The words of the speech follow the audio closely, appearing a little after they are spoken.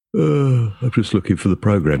I'm just looking for the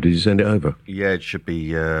programme. Did you send it over? Yeah, it should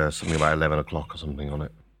be something about 11 o'clock or something on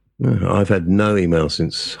it. I've had no email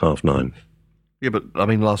since 9:30. Yeah, but I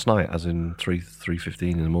mean last night, as in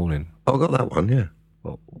 3:15 in the morning. Oh, I got that one, yeah.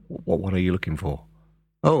 What one are you looking for?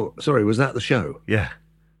 Oh, sorry, was that the show? Yeah.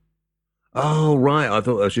 Oh, right, I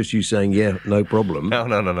thought that was just you saying, yeah, no problem. No,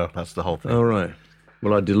 that's the whole thing. Oh, right.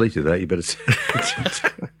 Well, I deleted that, you better say.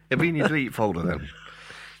 It'll be in your delete folder then.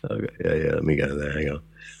 Okay, yeah, let me go there, hang on.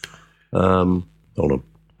 Hold on.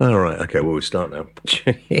 All right, okay, well, we'll start now.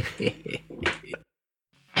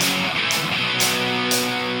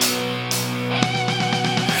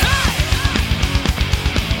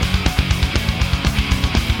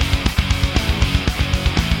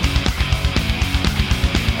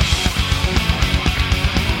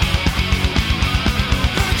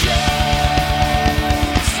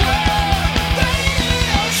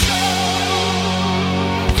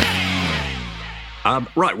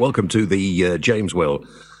 Right, welcome to the James Well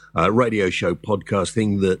radio show podcast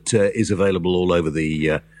thing that is available all over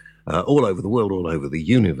the world, all over the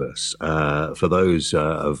universe. For those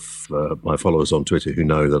of my followers on Twitter who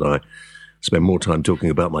know that I spend more time talking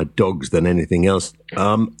about my dogs than anything else,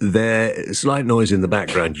 there's slight noise in the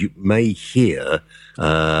background. You may hear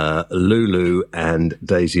Lulu and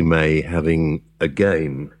Daisy May having a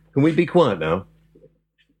game. Can we be quiet now?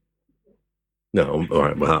 No, all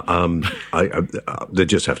right. Well, they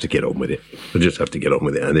just have to get on with it. They just have to get on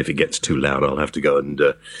with it. And if it gets too loud, I'll have to go and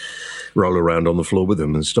roll around on the floor with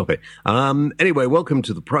them and stop it. Anyway, welcome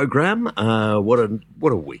to the program. What a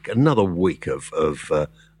week! Another week of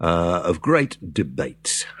great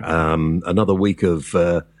debate. Another week of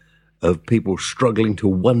people struggling to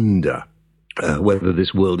wonder whether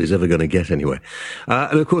this world is ever going to get anywhere.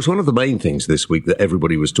 And of course, one of the main things this week that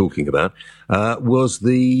everybody was talking about was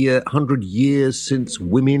the 100 years since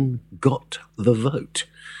women got the vote.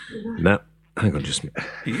 Now, hang on just a minute.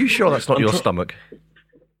 Are you sure that's not your stomach?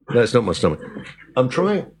 No, it's not my stomach. I'm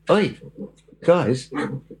trying. Hey, guys,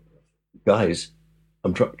 I'm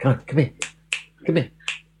trying. Come here.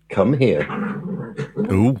 Come here.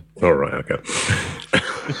 Ooh. All right, okay.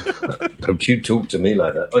 Don't you talk to me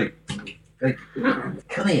like that. Hey,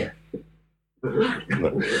 come here.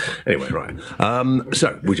 No. Anyway, right.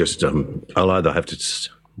 So we just, I'll either have to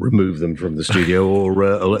remove them from the studio or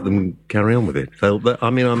I'll let them carry on with it.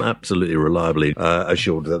 I'm absolutely reliably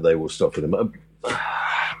assured that they will stop with them.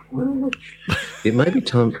 It may be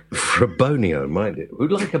time for a bonio, might it?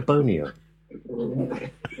 Who'd like a bonio?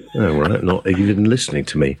 Oh, right, not even listening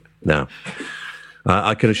to me now.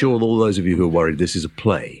 I can assure all those of you who are worried this is a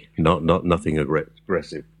play, not nothing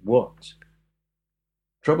aggressive. What?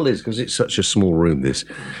 Trouble is, because it's such a small room, they're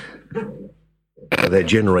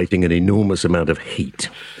generating an enormous amount of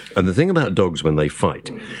heat. And the thing about dogs when they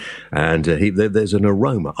fight, and there's an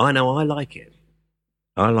aroma. I know, I like it.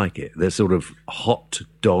 There's sort of hot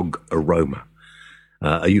dog aroma.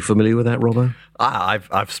 Are you familiar with that, Robbo?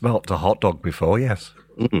 I've smelt a hot dog before, yes.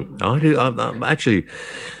 I do. Actually,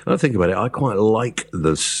 I think about it, I quite like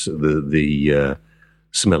the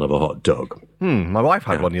smell of a hot dog. My wife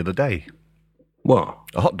had one the other day. What?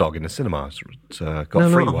 A hot dog in the cinema. Got no,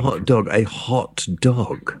 free not one. A hot dog. A hot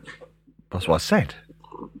dog. That's what I said.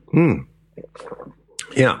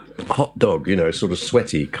 Yeah, hot dog. Sort of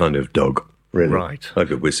sweaty kind of dog. Really? Right.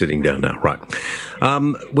 Okay, we're sitting down now. Right.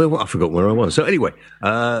 Well, I forgot where I was. So anyway,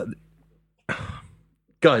 guys,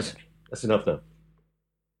 that's enough now.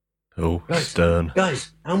 Oh, stern.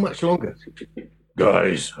 Guys, how much longer?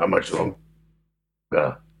 Guys, how much longer?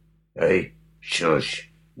 Hey, shush,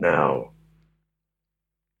 now.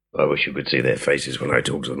 I wish you could see their faces when I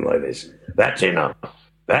talk to them like this. That's enough.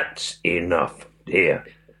 That's enough. Here.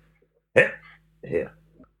 Here.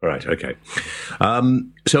 Right, okay.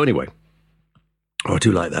 So anyway, I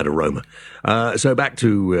do like that aroma. So back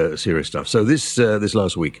to serious stuff. So this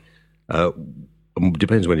last week,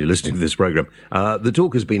 depends when you're listening to this program, the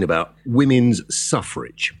talk has been about women's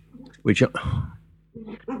suffrage, which I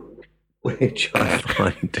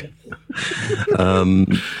find...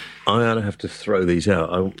 I have to throw these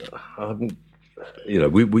out.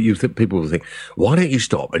 People will think, why don't you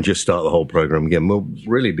stop and just start the whole program again? Well,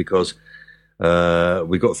 really, because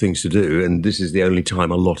we've got things to do, and this is the only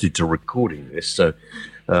time allotted to recording this. So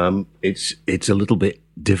it's a little bit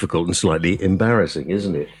difficult and slightly embarrassing,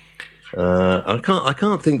 isn't it? I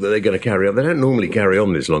can't think that they're going to carry on. They don't normally carry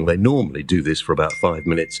on this long. They normally do this for about 5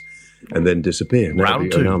 minutes and then disappear.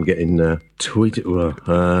 Round two. Now I'm getting tweeted.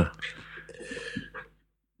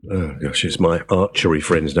 Oh gosh, it's my archery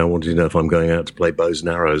friends now wanting to know if I'm going out to play bows and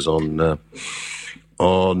arrows on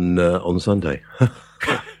Sunday.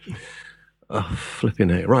 Flipping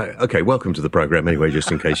it. Right. Okay. Welcome to the program. Anyway,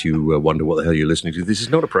 just in case you wonder what the hell you're listening to, this is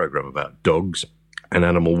not a program about dogs and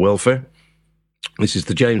animal welfare. This is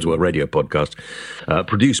the James World Radio Podcast,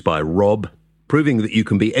 produced by Rob, proving that you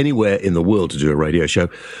can be anywhere in the world to do a radio show.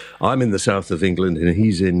 I'm in the south of England and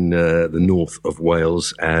he's in the north of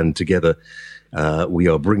Wales, and together we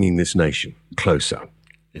are bringing this nation closer.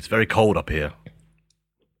 It's very cold up here.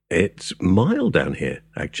 It's mild down here,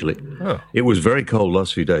 actually. Oh. It was very cold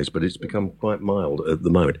last few days, but it's become quite mild at the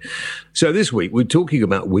moment. So this week, we're talking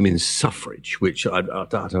about women's suffrage, which I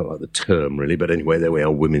don't like the term, really, but anyway, there we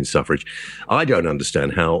are, women's suffrage. I don't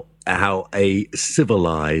understand how a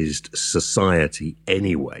civilized society,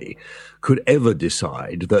 anyway, could ever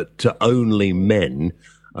decide that only men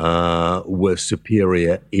were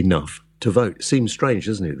superior enough to vote. It seems strange,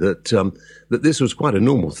 doesn't it, that this was quite a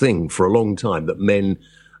normal thing for a long time, that men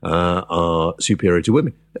are superior to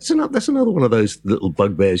women. That's another one of those little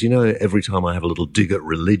bugbears. You know, every time I have a little dig at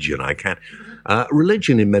religion, I can.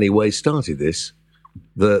 Religion, in many ways, started this.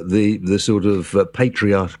 The sort of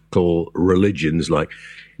patriarchal religions like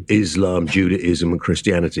Islam, Judaism, and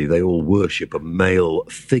Christianity, they all worship a male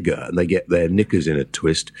figure, and they get their knickers in a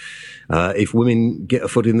twist if women get a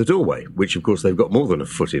foot in the doorway, which, of course, they've got more than a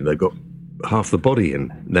foot in. They've got half the body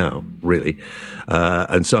in now, really.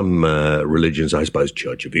 And some religions, I suppose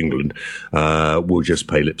Church of England, will just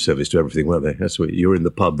pay lip service to everything, won't they? That's what you're in the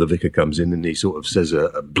pub, the vicar comes in and he sort of says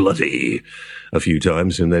a bloody a few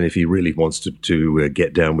times, and then if he really wants to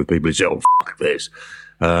get down with people, he says, oh, fuck this.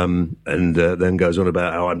 And then goes on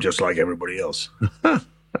about how I'm just like everybody else.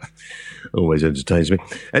 Always entertains me.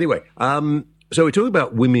 Anyway, so we're talking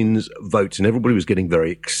about women's votes, and everybody was getting very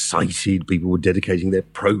excited. People were dedicating their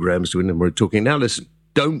programs to it, and we're talking. Now, listen,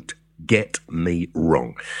 don't get me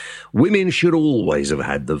wrong. Women should always have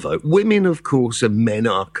had the vote. Women, of course, and men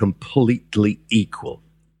are completely equal.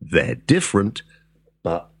 They're different,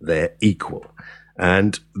 but they're equal.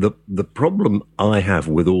 And the problem I have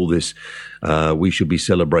with all this, we should be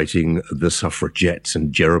celebrating the suffragettes,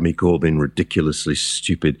 and Jeremy Corbyn, ridiculously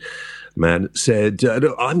stupid man, said,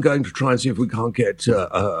 I'm going to try and see if we can't get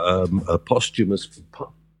a posthumous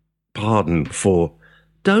pardon for...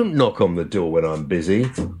 Don't knock on the door when I'm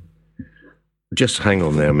busy. Just hang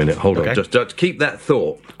on there a minute. Hold on. Just keep that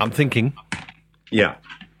thought. I'm thinking. Yeah.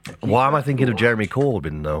 Why am I thinking of Jeremy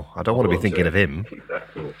Corbyn, though? I don't want to be thinking of him. Keep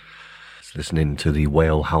that thought. Listening to the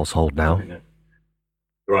Whale household now.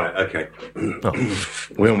 Right, okay.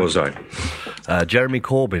 We're almost there. Jeremy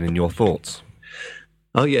Corbyn, in your thoughts?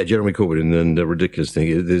 Oh, yeah, Jeremy Corbyn, and the ridiculous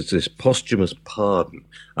thing, there's this posthumous pardon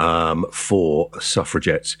for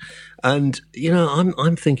suffragettes. And, you know,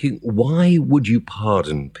 I'm thinking, why would you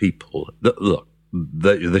pardon people that, look,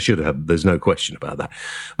 they should have, there's no question about that.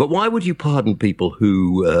 But why would you pardon people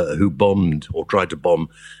who bombed or tried to bomb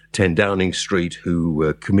 10 Downing Street,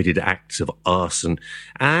 who committed acts of arson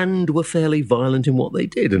and were fairly violent in what they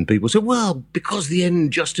did? And people say, well, because the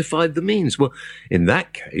end justified the means. Well, in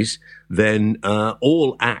that case, then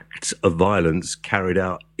all acts of violence carried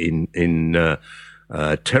out in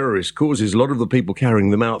terrorist causes, a lot of the people carrying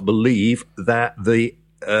them out believe that the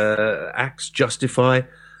acts justify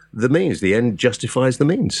the means. The end justifies the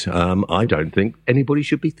means. I don't think anybody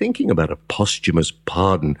should be thinking about a posthumous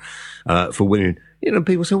pardon for women. You know,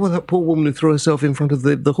 people say, well, that poor woman who threw herself in front of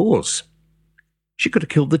the horse. She could have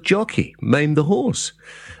killed the jockey, maimed the horse.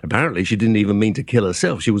 Apparently, she didn't even mean to kill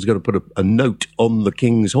herself. She was going to put a note on the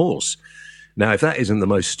king's horse. Now, if that isn't the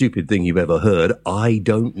most stupid thing you've ever heard, I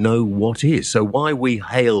don't know what is. So why we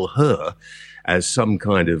hail her as some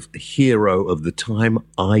kind of hero of the time,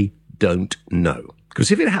 I don't know. Because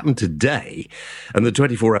if it happened today and the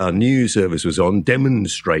 24-hour news service was on,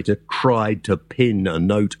 demonstrator tried to pin a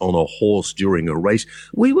note on a horse during a race,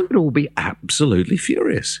 we would all be absolutely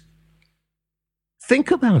furious. Think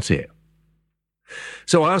about it.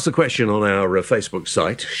 So I asked the question on our Facebook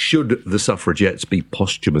site, should the suffragettes be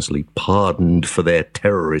posthumously pardoned for their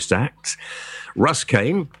terrorist acts? Russ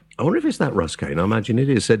Kane, I wonder if it's that Russ Kane, I imagine it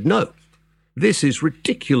is, said no. This is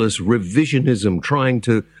ridiculous revisionism trying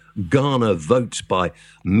to garner votes by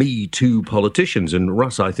Me Too politicians. And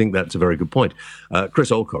Russ, I think that's a very good point.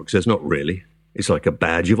 Chris Alcock says not really. It's like a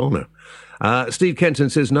badge of honour. Steve Kenton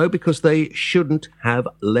says no, because they shouldn't have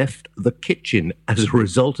left the kitchen. As a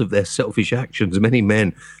result of their selfish actions, many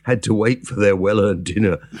men had to wait for their well-earned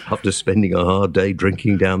dinner after spending a hard day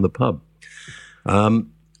drinking down the pub.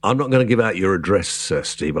 I'm not going to give out your address,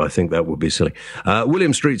 Steve. I think that would be silly.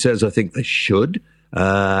 William Street says, I think they should.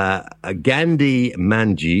 Gandhi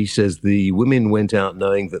Manji says the women went out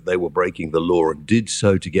knowing that they were breaking the law and did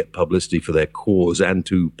so to get publicity for their cause, and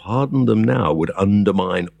to pardon them now would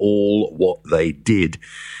undermine all what they did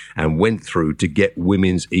and went through to get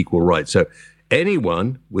women's equal rights. So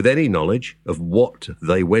anyone with any knowledge of what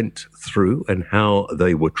they went through and how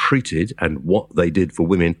they were treated and what they did for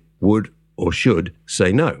women would or should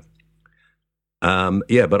say no.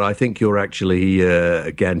 Yeah, but I think you're actually,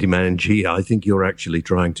 Gandhi Manji, I think you're actually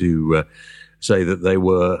trying to say that they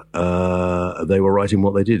were right in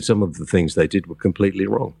what they did. Some of the things they did were completely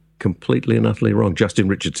wrong, completely and utterly wrong. Justin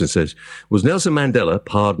Richardson says, was Nelson Mandela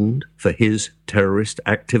pardoned for his terrorist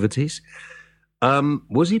activities?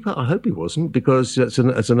 Was he? I hope he wasn't, because that's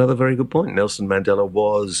another very good point. Nelson Mandela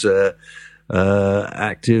was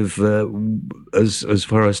active as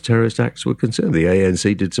far as terrorist acts were concerned. The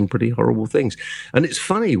ANC did some pretty horrible things. And it's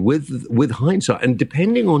funny, with hindsight, and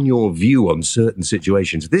depending on your view on certain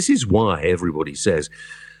situations, this is why everybody says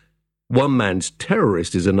one man's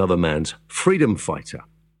terrorist is another man's freedom fighter.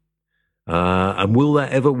 And will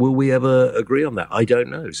we ever agree on that? I don't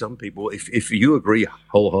know. Some people, if you agree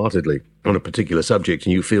wholeheartedly on a particular subject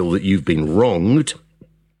and you feel that you've been wronged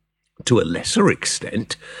to a lesser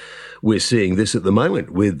extent, we're seeing this at the moment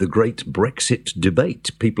with the great Brexit debate.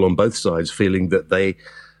 People on both sides feeling that they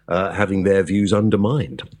are having their views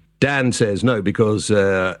undermined. Dan says no, because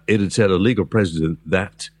it had said a legal precedent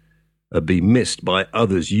that be missed by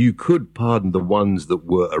others. You could pardon the ones that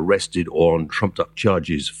were arrested or on trumped-up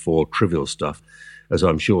charges for trivial stuff, as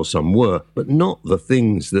I'm sure some were, but not the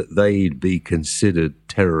things that they'd be considered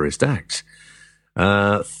terrorist acts.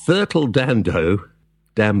 Thurtle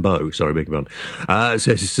Dambo, sorry, beg your pardon,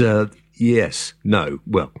 says, yes, no,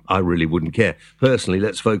 well, I really wouldn't care. Personally,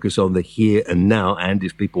 let's focus on the here and now, and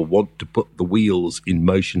if people want to put the wheels in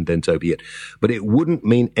motion, then so be it. But it wouldn't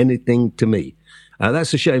mean anything to me.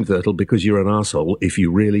 That's a shame, Thurtle, because you're an arsehole if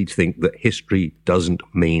you really think that history doesn't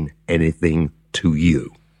mean anything to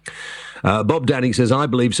you. Bob Danny says, I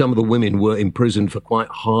believe some of the women were imprisoned for quite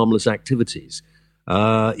harmless activities.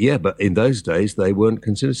 Yeah, but in those days, they weren't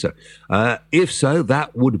considered so. If so,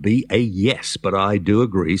 that would be a yes, but I do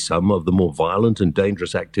agree some of the more violent and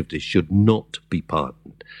dangerous activities should not be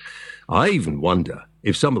pardoned. I even wonder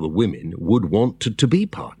if some of the women would want to be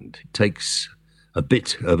pardoned. It takes a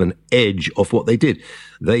bit of an edge off what they did.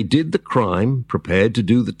 They did the crime, prepared to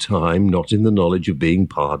do the time, not in the knowledge of being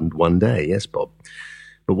pardoned one day. Yes, Bob.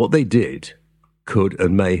 But what they did could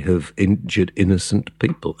and may have injured innocent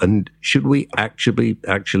people. And should we actually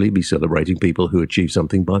be celebrating people who achieve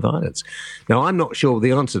something by violence? Now, I'm not sure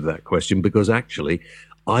the answer to that question, because actually,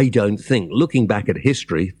 I don't think, looking back at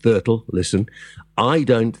history, Thurtle, listen, I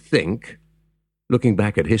don't think, looking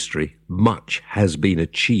back at history, much has been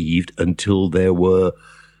achieved until there were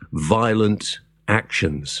violent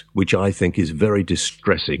actions, which I think is very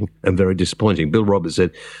distressing and very disappointing. Bill Roberts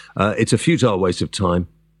said, it's a futile waste of time.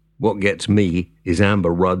 What gets me is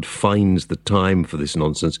Amber Rudd finds the time for this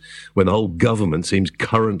nonsense when the whole government seems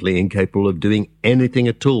currently incapable of doing anything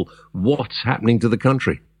at all. What's happening to the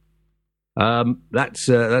country?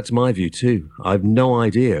 That's my view too. I've no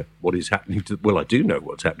idea what is happening to. Well, I do know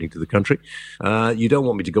what's happening to the country. You don't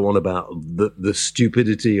want me to go on about the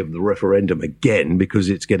stupidity of the referendum again, because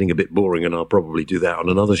it's getting a bit boring, and I'll probably do that on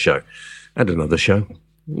another show, and another show,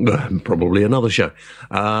 probably another show.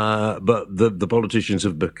 But the politicians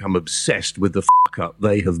have become obsessed with the fuck up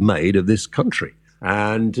they have made of this country,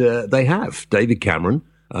 and they have. David Cameron,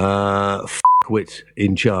 fuckwit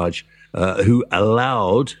in charge, who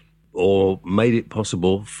allowed or made it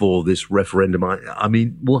possible for this referendum. I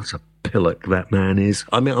mean, what a pillock that man is.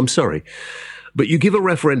 I mean, I'm sorry, but you give a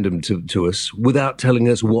referendum to us without telling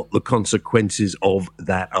us what the consequences of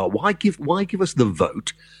that are. Why give us the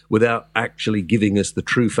vote without actually giving us the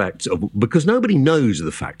true facts of? Because nobody knows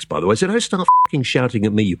the facts, by the way. So don't start fucking shouting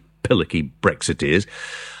at me, you pillocky Brexiteers.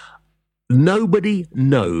 Nobody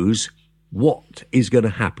knows what is going to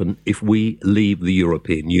happen if we leave the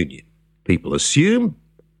European Union. People assume.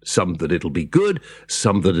 Some that it'll be good,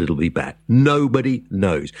 some that it'll be bad. Nobody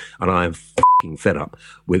knows. And I am fucking fed up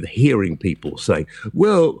with hearing people saying,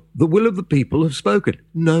 well, the will of the people have spoken.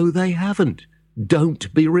 No, they haven't.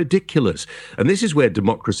 Don't be ridiculous. And this is where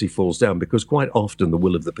democracy falls down, because quite often the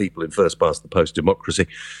will of the people in first past the post democracy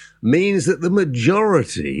means that the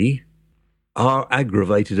majority are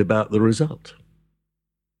aggravated about the result.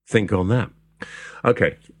 Think on that.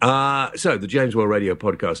 Okay, so the James Well Radio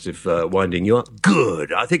podcast, if winding you up,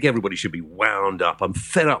 good. I think everybody should be wound up. I'm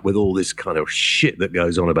fed up with all this kind of shit that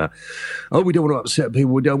goes on about, oh, we don't want to upset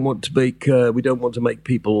people. We don't want to make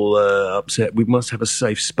people upset. We must have a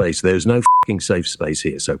safe space. There's no fucking safe space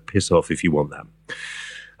here, so piss off if you want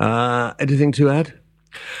that. Anything to add?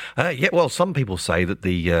 Yeah, well, some people say that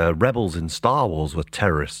the rebels in Star Wars were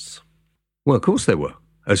terrorists. Well, of course they were.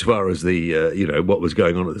 As far as the, what was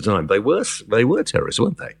going on at the time, they were terrorists,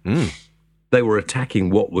 weren't they? Mm. They were attacking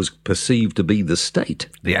what was perceived to be the state.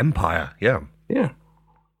 The Empire, yeah. Yeah.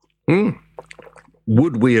 Mm.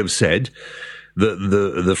 Would we have said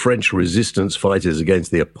that the French resistance fighters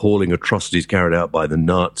against the appalling atrocities carried out by the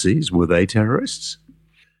Nazis, were they terrorists?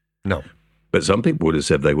 No. But some people would have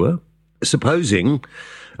said they were. Supposing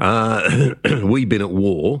we'd been at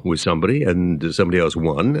war with somebody and somebody else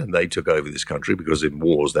won and they took over this country, because in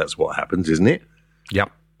wars that's what happens, isn't it?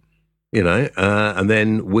 Yep. And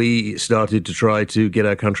then we started to try to get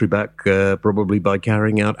our country back, probably by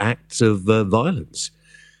carrying out acts of violence.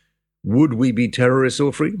 Would we be terrorists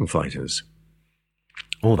or freedom fighters?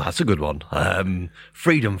 Oh, that's a good one.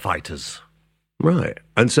 Freedom fighters. Right.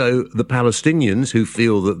 And so the Palestinians who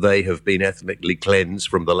feel that they have been ethnically cleansed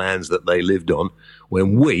from the lands that they lived on,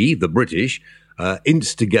 when we, the British,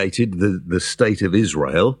 instigated the state of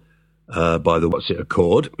Israel by the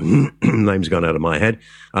Accord, name's gone out of my head,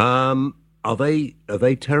 are they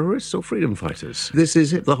terrorists or freedom fighters? This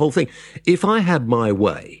is it, the whole thing. If I had my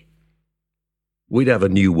way, we'd have a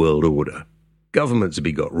new world order. Governments would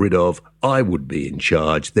be got rid of. I would be in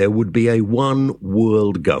charge. There would be a one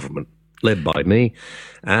world government led by me,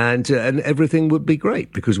 and everything would be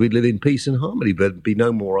great because we'd live in peace and harmony. There'd be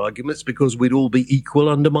no more arguments because we'd all be equal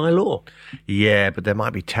under my law. Yeah, but there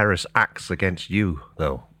might be terrorist acts against you,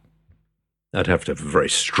 though. I'd have to have a very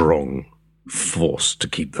strong force to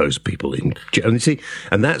keep those people in jail. And see,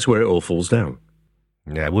 and that's where it all falls down.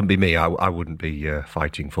 Yeah, it wouldn't be me. I wouldn't be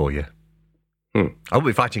fighting for you. I wouldn't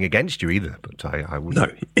be fighting against you either, but I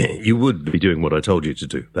wouldn't. No, you would be doing what I told you to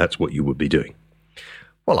do. That's what you would be doing.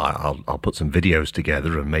 Well, I'll put some videos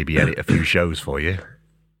together and maybe edit a few shows for you.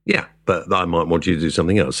 Yeah, but I might want you to do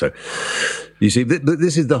something else. So, you see,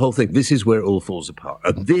 this is the whole thing. This is where it all falls apart.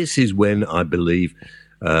 And this is when I believe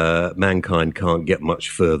mankind can't get much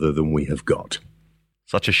further than we have got.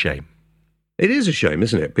 Such a shame. It is a shame,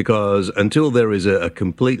 isn't it? Because until there is a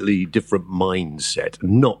completely different mindset,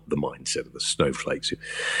 not the mindset of the snowflakes,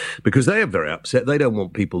 because they are very upset. They don't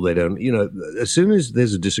want people they don't, as soon as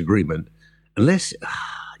there's a disagreement, unless,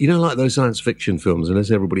 like those science fiction films,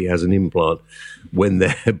 unless everybody has an implant when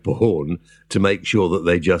they're born to make sure that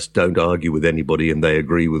they just don't argue with anybody and they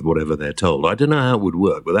agree with whatever they're told. I don't know how it would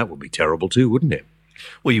work, but that would be terrible too, wouldn't it?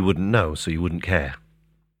 Well, you wouldn't know, so you wouldn't care.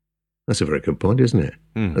 That's a very good point, isn't it?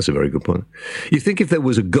 That's a very good point. You think if there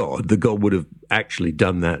was a God, the God would have actually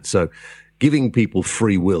done that. So giving people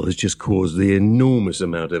free will has just caused the enormous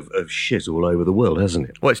amount of shit all over the world, hasn't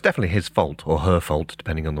it? Well, it's definitely his fault or her fault,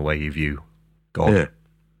 depending on the way you view God. Yeah.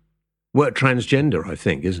 Well, transgender, I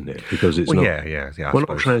think, isn't it? Because it's not... Yeah. Well,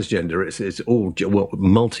 not transgender, it's all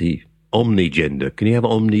omnigender. Can you have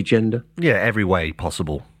omnigender? Yeah, every way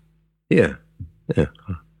possible. Yeah. A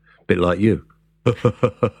bit like you.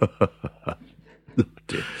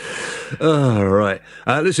 All right.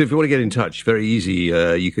 Listen, if you want to get in touch, very easy.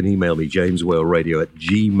 You can email me,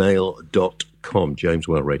 jameswellradio@gmail.com.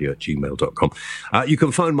 jameswellradio@gmail.com. You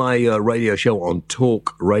can phone my radio show on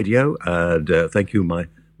Talk Radio. And thank you, my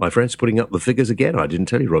friends, putting up the figures again. I didn't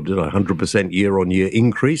tell you, Rob, did I? 100% year-on-year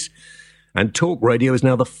increase. And Talk Radio is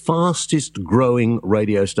now the fastest growing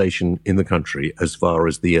radio station in the country as far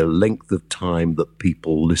as the length of time that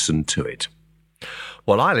people listen to it.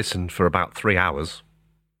 Well, I listened for about 3 hours.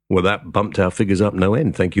 Well, that bumped our figures up no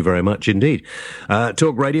end. Thank you very much indeed.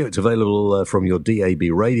 Talk Radio, it's available from your DAB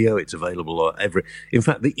radio. It's available In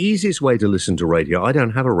fact, the easiest way to listen to radio, I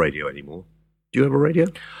don't have a radio anymore. Do you have a radio?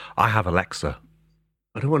 I have Alexa.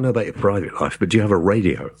 I don't want to know about your private life, but do you have a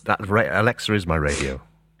radio? Alexa is my radio.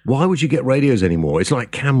 Why would you get radios anymore? It's like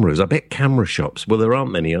cameras. I bet camera shops, well, there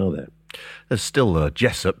aren't many, are there? There's still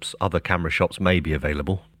Jessop's. Other camera shops may be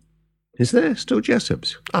available. Is there still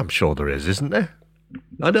Jessop's? I'm sure there is, isn't there?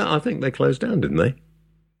 I think they closed down, didn't they?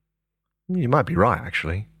 You might be right,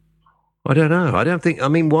 actually. I don't know.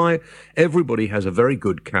 Why? Everybody has a very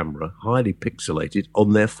good camera, highly pixelated,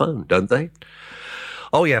 on their phone, don't they?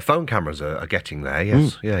 Oh, yeah, phone cameras are getting there,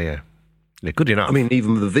 yes. Yeah, good enough. I mean,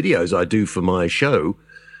 even the videos I do for my show,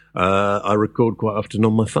 I record quite often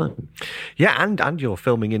on my phone. Yeah, and you're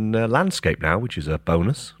filming in landscape now, which is a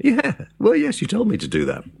bonus. Yeah. Well, yes, you told me to do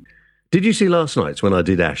that. Did you see last night's when I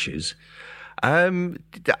did Ashes?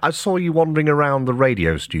 I saw you wandering around the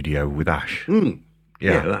radio studio with Ash.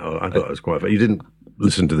 Yeah, I thought it was quite fun. You didn't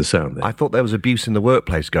listen to the sound there. I thought there was abuse in the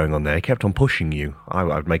workplace going on there. He kept on pushing you.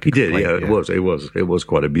 I'd make a He did, complaint, yeah. It was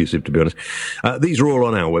quite abusive, to be honest. These are all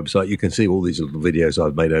on our website. You can see all these little videos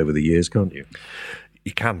I've made over the years, can't you?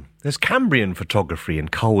 You can. There's Cambrian photography in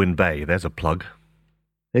Colwyn Bay. There's a plug.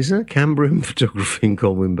 Isn't it Cambrian photography in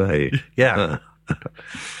Colwyn Bay? Yeah.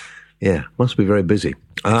 Yeah, must be very busy.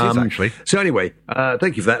 It is, actually. So anyway,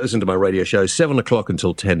 thank you for that. Listen to my radio show, 7 o'clock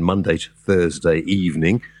until 10, Monday to Thursday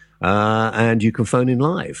evening. And you can phone in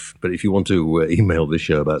live. But if you want to email this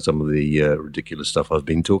show about some of the ridiculous stuff I've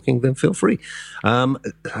been talking, then feel free. Hang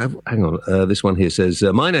on. This one here says,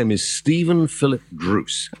 my name is Stephen Philip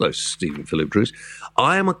Druce. Hello, Stephen Philip Druce.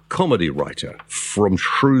 I am a comedy writer from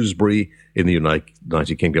Shrewsbury in the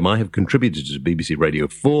United Kingdom. I have contributed to BBC Radio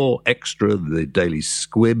 4, Extra, The Daily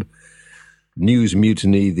Squib, News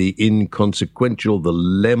Mutiny, The Inconsequential, The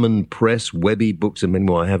Lemon Press, Webby Books, and many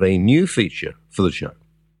more. I have a new feature for the show.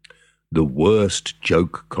 The worst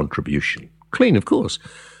joke contribution. Clean, of course.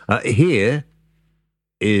 Here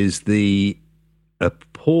is the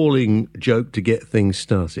appalling joke to get things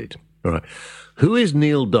started. All right. Who is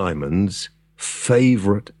Neil Diamond's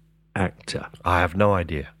favourite actor? I have no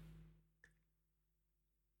idea.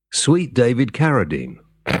 Sweet David Carradine.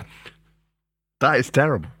 That is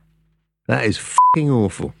terrible. That is f***ing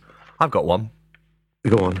awful. I've got one.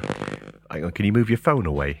 Go on. Hang on, can you move your phone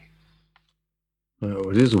away?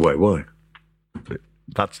 Oh, it is away. Why?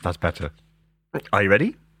 That's better. Are you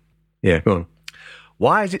ready? Yeah, go on.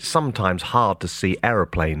 Why is it sometimes hard to see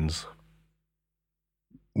aeroplanes?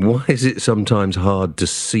 Why is it sometimes hard to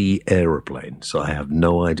see aeroplanes? I have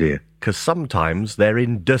no idea. Because sometimes they're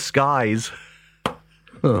in disguise.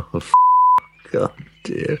 Oh, God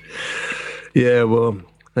dear. Yeah, well,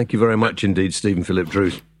 thank you very much indeed, Stephen Philip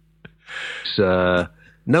Druce.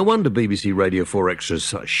 No wonder BBC Radio 4 Extra's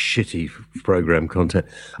such shitty programme content.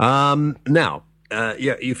 Now,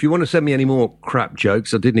 if you want to send me any more crap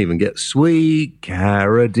jokes, I didn't even get Sweet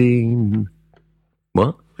Carradine.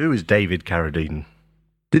 What? Who is David Carradine?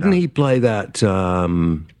 Didn't he play that?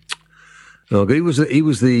 He was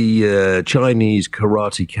the Chinese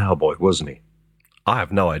karate cowboy, wasn't he? I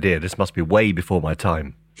have no idea. This must be way before my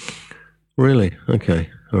time. Really?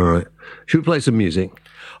 Okay. All right. Should we play some music?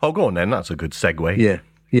 Oh, go on then. That's a good segue. Yeah.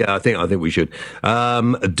 I think we should.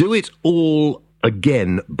 Do It All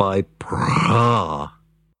Again by Pra.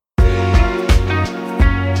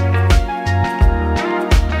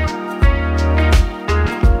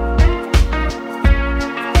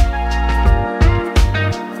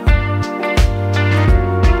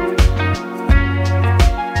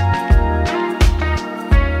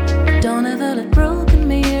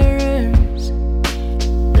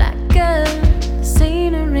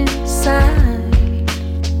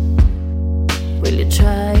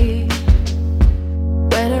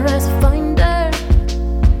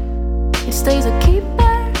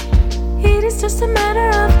 Just a matter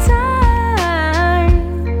of time.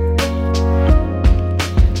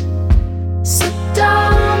 So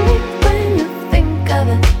darling, when you think of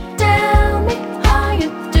it, tell me how you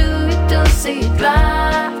do it, don't see it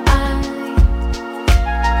right.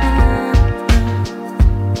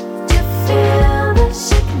 Do you feel the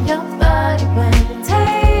shake in your body when you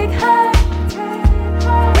take her?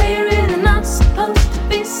 Where you're really not supposed to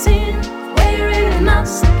be seen, where you're really not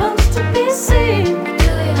supposed to be seen.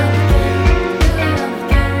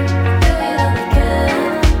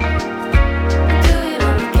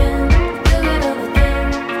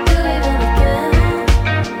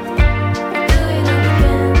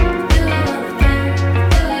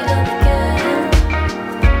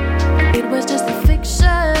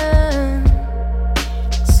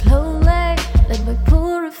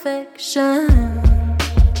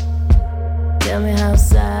 Tell me how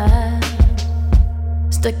sad,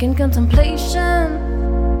 stuck in contemplation,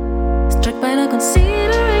 struck by no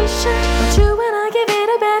consideration. Not true when I give it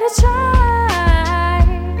a better try.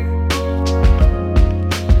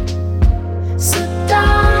 So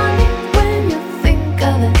darling, when you think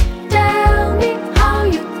of it, tell me how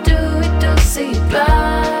you do it, don't see it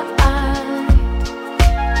right.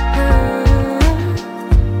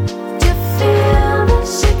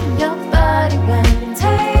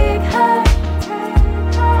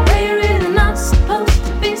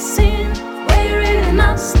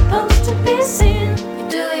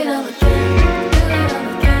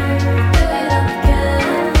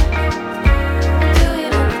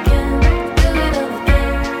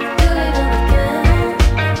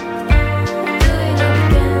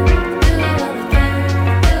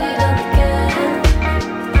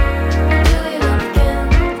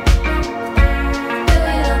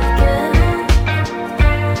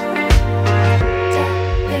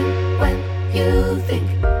 You think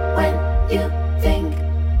when you think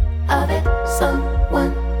of it?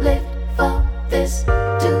 Someone lived for this.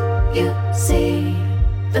 Do you see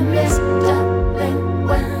the mist, darling?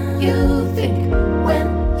 When you think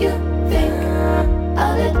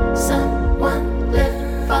of it, someone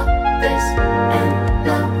lived for this and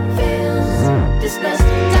now feels dismissed,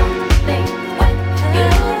 darling.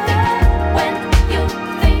 When you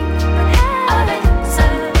think of it,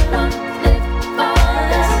 someone lived for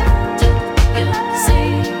this. Do you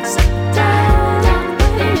see, darling?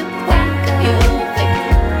 When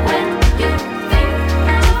you think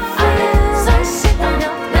of it, someone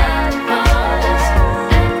lived for this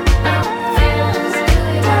and now feels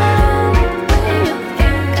good. When you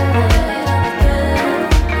think of it,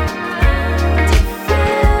 do you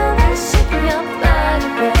feel the shake in your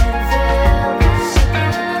body? Feel the shake in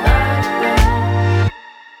your body.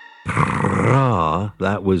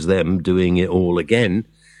 That was them doing it all again.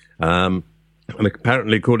 And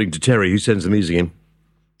apparently, according to Terry, who sends the music in,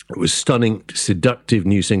 it was stunning, seductive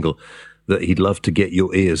new single that he'd love to get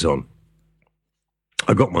your ears on.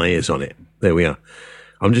 I got my ears on it. There we are.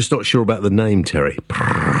 I'm just not sure about the name, Terry.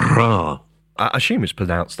 Pra. I assume it's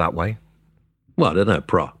pronounced that way. Well, I don't know.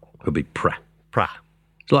 Pra. Could be pra. Pra.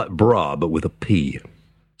 It's like bra, but with a P.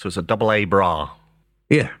 So it's a double A bra.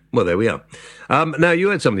 Yeah, well, there we are. Now, you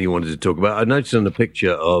had something you wanted to talk about. I noticed on a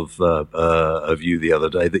picture of you the other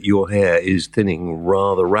day that your hair is thinning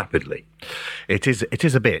rather rapidly. It is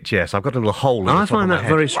a bit, yes. I've got a little hole in the I top find of my that head.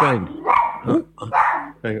 very strange.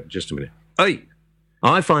 Hang on, just a minute. Hey,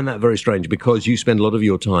 I find that very strange because you spend a lot of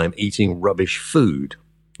your time eating rubbish food.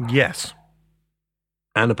 Yes.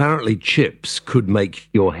 And apparently chips could make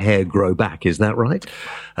your hair grow back. Is that right?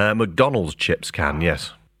 McDonald's chips can,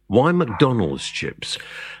 yes. Why McDonald's chips?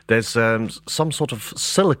 There's some sort of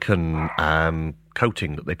silicon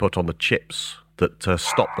coating that they put on the chips that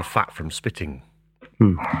stop the fat from spitting.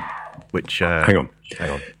 Which Hang on.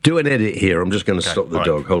 Do an edit here. I'm just going to stop the all right.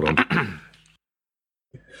 dog. Hold on.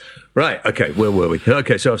 Right. Okay. Where were we?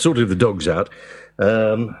 Okay. So I've sorted the dogs out.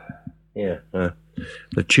 They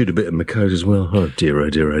chewed a bit of my coat as well. Oh dear, oh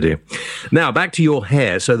dear, oh dear. Now back to your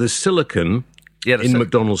hair. So there's silicon in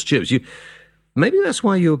McDonald's chips. Maybe that's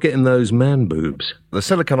why you're getting those man boobs. The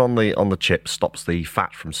silicon on the chips stops the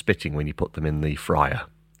fat from spitting when you put them in the fryer.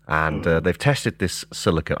 And they've tested this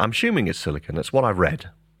silicon. I'm assuming it's silicon. That's what I read.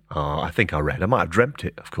 I think I read. I might have dreamt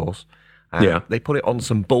it, of course. Yeah. They put it on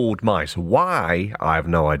some bald mice. Why? I have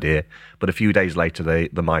no idea. But a few days later,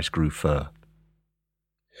 the mice grew fur.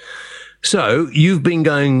 So you've been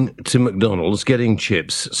going to McDonald's, getting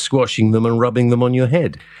chips, squashing them and rubbing them on your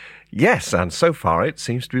head. Yes, and so far it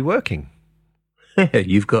seems to be working.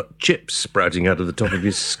 You've got chips sprouting out of the top of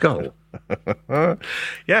your skull.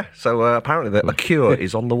 Yeah, so apparently a cure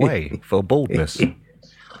is on the way for baldness.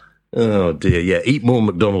 Oh, dear, yeah. Eat more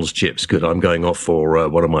McDonald's chips. Good. I'm going off for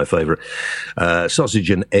one of my favourite, sausage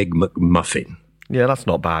and egg McMuffin. Yeah, that's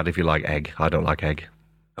not bad if you like egg. I don't like egg.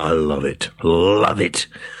 I love it. Love it.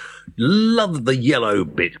 Love the yellow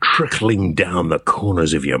bit trickling down the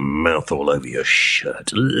corners of your mouth all over your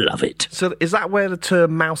shirt. Love it. So is that where the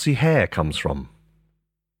term mousy hair comes from?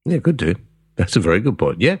 Yeah, could do. That's a very good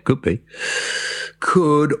point. Yeah, could be.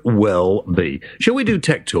 Could well be. Shall we do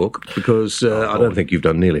tech talk? Because I don't think you've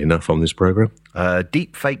done nearly enough on this programme.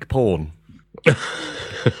 Deep fake porn. Go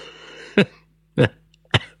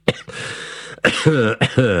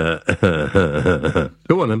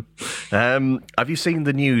on, then. Have you seen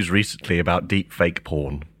the news recently about deep fake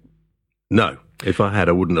porn? No. If I had,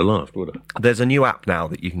 I wouldn't have laughed, would I? There's a new app now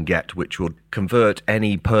that you can get which will convert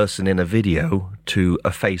any person in a video to a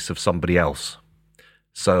face of somebody else.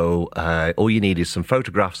 So all you need is some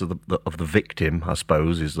photographs of the victim, I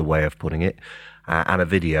suppose, is the way of putting it, and a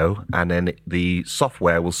video, and then the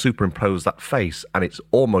software will superimpose that face, and it's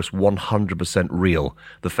almost 100% real.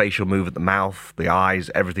 The facial move at the mouth, the eyes,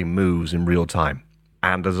 everything moves in real time.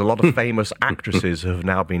 And there's a lot of famous actresses who have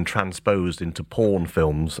now been transposed into porn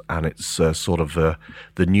films, and it's sort of the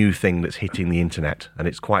new thing that's hitting the internet, and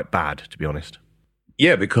it's quite bad, to be honest.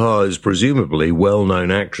 Yeah, because presumably well-known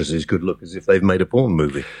actresses could look as if they've made a porn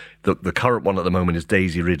movie. The current one at the moment is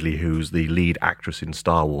Daisy Ridley, who's the lead actress in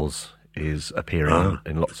Star Wars, is appearing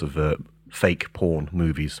in lots of fake porn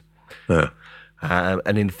movies.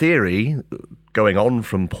 And in theory, going on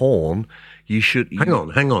from porn, you should... Hang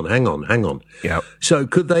on. Yeah. So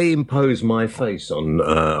could they impose my face on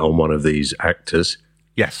one of these actors?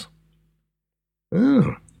 Yes.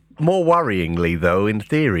 Oh. More worryingly, though, in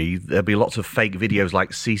theory, there'll be lots of fake videos like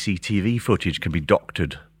CCTV footage can be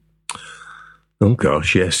doctored. Oh,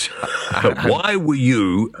 gosh, yes. Why were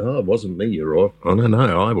you... Oh, it wasn't me, you're all. Oh,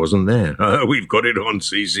 no, I wasn't there. We've got it on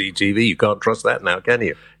CCTV. You can't trust that now, can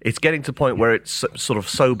you? It's getting to the point where it's sort of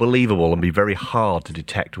so believable and be very hard to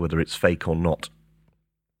detect whether it's fake or not.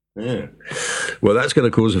 Yeah. Well, that's going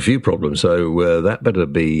to cause a few problems, so that better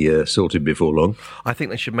be sorted before long. I think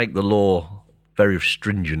they should make the law very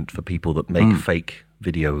stringent for people that make fake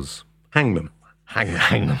videos. Hang them.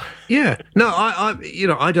 Hang them. Yeah. No,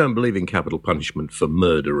 I don't believe in capital punishment for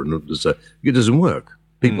murder, and it doesn't work.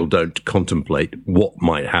 People don't contemplate what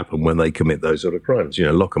might happen when they commit those sort of crimes.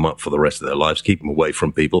 Lock them up for the rest of their lives, keep them away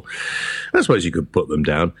from people. I suppose you could put them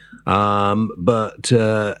down, but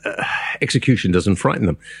execution doesn't frighten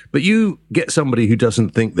them. But you get somebody who doesn't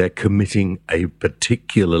think they're committing a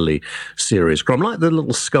particularly serious crime, like the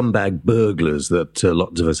little scumbag burglars that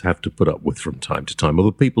lots of us have to put up with from time to time, or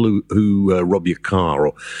the people who rob your car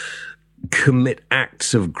or commit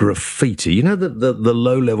acts of graffiti. The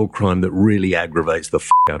low-level crime that really aggravates the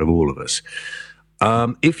out of all of us.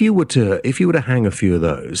 If you were to hang a few of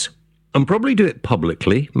those, and probably do it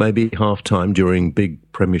publicly, maybe half-time during big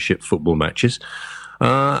Premiership football matches,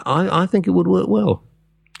 I think it would work well.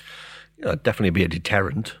 Yeah, it'd definitely be a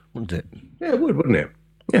deterrent, wouldn't it? Yeah, it would, wouldn't it?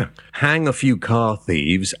 Yeah. Hang a few car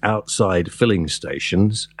thieves outside filling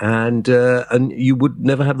stations, and you would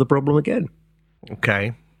never have the problem again.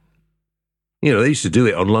 Okay. They used to do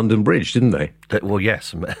it on London Bridge, didn't they? Well,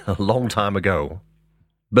 yes, a long time ago.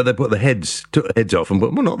 But they took the heads off, and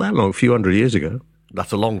not that long, a few hundred years ago.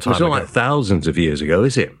 That's a long time ago. It's not like thousands of years ago,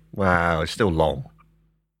 is it? Wow, it's still long.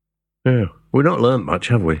 Yeah. We've not learnt much,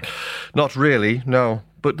 have we? Not really, no.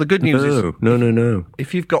 But the good news is... No.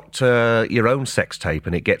 If you've got your own sex tape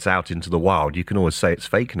and it gets out into the wild, you can always say it's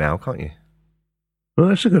fake now, can't you? Well,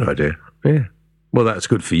 that's a good idea, yeah. Well, that's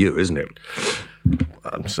good for you, isn't it?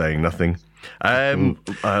 I'm saying nothing.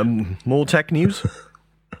 More tech news?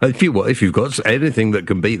 If you've got anything that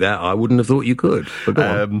can beat that, I wouldn't have thought you could. But go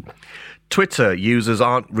on. Twitter users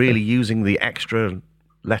aren't really using the extra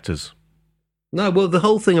letters. No, well, the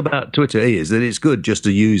whole thing about Twitter is that it's good just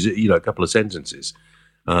to use, a couple of sentences.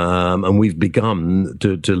 And we've begun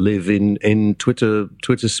to live in Twitter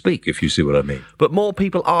speak, if you see what I mean. But more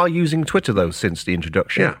people are using Twitter, though, since the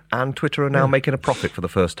introduction. Yeah. And Twitter are now making a profit for the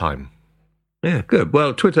first time. Yeah, good.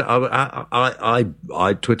 Well, Twitter,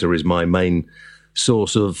 Twitter is my main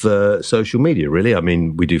source of social media, really. I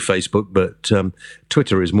mean, we do Facebook, but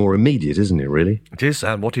Twitter is more immediate, isn't it, really? It is.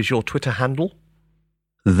 And what is your Twitter handle?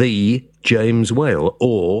 The James Whale,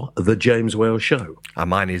 or The James Whale Show.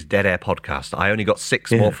 And mine is Dead Air Podcast. I only got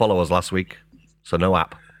 6 more followers last week, so no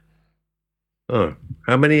app. Oh,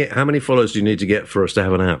 how many followers do you need to get for us to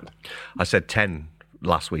have an app? I said 10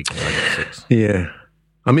 last week, and I got 6. Yeah.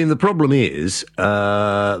 I mean, the problem is,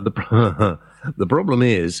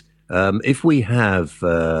 if we have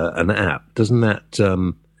an app, doesn't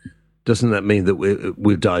that mean that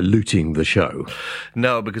we're diluting the show?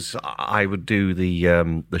 No, because I would do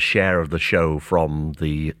the share of the show from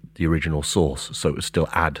the original source, so it would still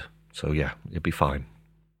add. So yeah, it'd be fine.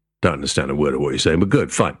 Don't understand a word of what you're saying, but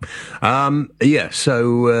good, fine.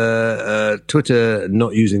 So Twitter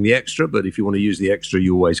not using the extra, but if you want to use the extra,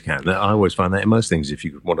 you always can. I always find that in most things. If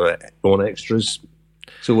you want extras,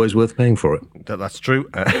 it's always worth paying for it. That's true.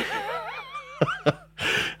 I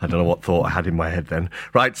don't know what thought I had in my head then.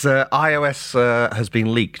 Right, iOS has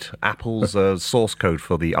been leaked. Apple's source code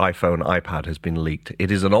for the iPhone, iPad has been leaked.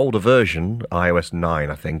 It is an older version, iOS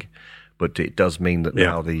 9, I think, but it does mean that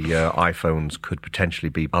now the iPhones could potentially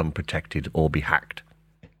be unprotected or be hacked.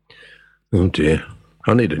 Oh, dear.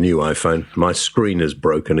 I need a new iPhone. My screen is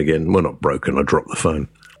broken again. Well, not broken, I dropped the phone.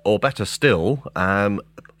 Or better still,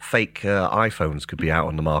 fake iPhones could be out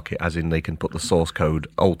on the market, as in they can put the source code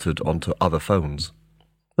altered onto other phones.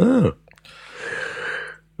 Oh,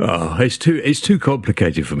 it's too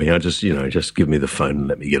complicated for me. I just give me the phone and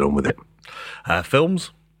let me get on with it.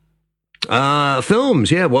 Films? Films,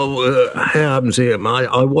 yeah. Well, I haven't seen it.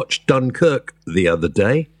 I watched Dunkirk the other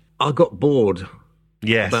day. I got bored.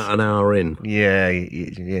 Yes. About an hour in. Yeah,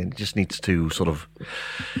 it just needs to sort of...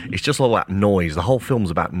 It's just all about noise. The whole film's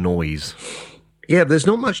about noise. Yeah, there's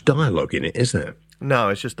not much dialogue in it, is there? No,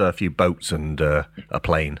 it's just a few boats and a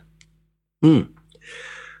plane.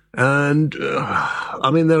 And, I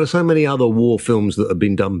mean, there are so many other war films that have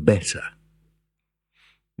been done better.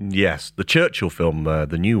 Yes, the Churchill film,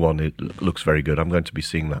 the new one, it looks very good. I'm going to be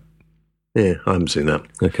seeing that. Yeah, I haven't seen that.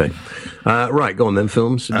 Okay. Right, go on then,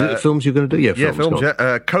 films. Films you're going to do? Yeah, films.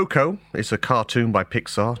 Coco, it's a cartoon by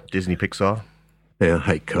Pixar, Disney Pixar. Yeah, I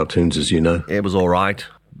hate cartoons, as you know. It was all right.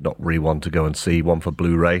 Not really one to go and see, one for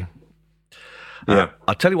Blu-ray. Yeah.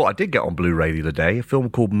 I'll tell you what I did get on Blu-ray the other day, a film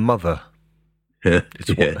called Mother.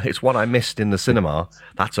 It's one I missed in the cinema.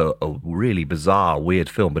 That's a really bizarre, weird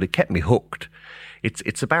film, but it kept me hooked.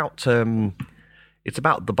 It's about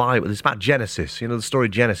the Bible. It's about Genesis. You know the story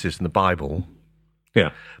of Genesis in the Bible.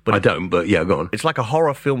 Yeah, But I don't. But yeah, go on. It's like a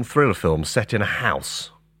horror film, thriller film set in a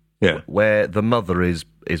house. Yeah, Where the mother is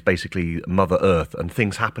basically Mother Earth, and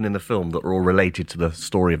things happen in the film that are all related to the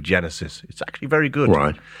story of Genesis. It's actually very good.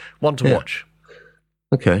 Right. One to watch.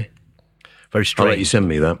 okay. Very I'll let strange. you send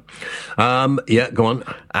me that. Yeah, go on.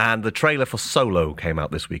 And the trailer for Solo came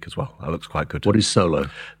out this week as well. That looks quite good. What is Solo?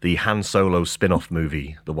 The Han Solo spin-off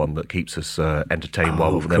movie, the one that keeps us entertained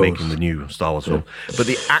while of they're course. making the new Star Wars film. But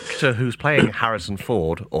the actor who's playing Harrison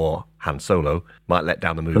Ford, or Han Solo, might let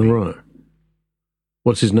down the movie. All right.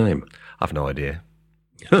 What's his name? I've no idea.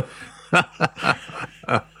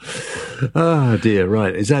 Oh dear.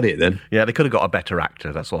 Right. Is that it then? Yeah, they could have got a better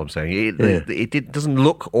actor, that's what I'm saying. It doesn't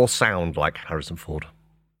look or sound like Harrison Ford.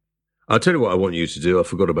 I'll tell you what I want you to do. I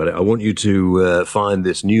forgot about it. I want you to find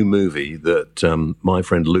this new movie that my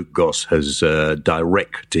friend Luke Goss has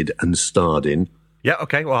directed and starred in, Yeah,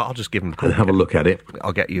 okay, well, I'll just give him a call. and have a look at it.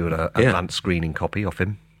 I'll get you an advanced screening copy of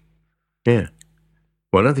him. Yeah.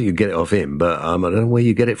 Well, I don't think you get it off him, but I don't know where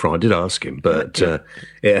you get it from. I did ask him, but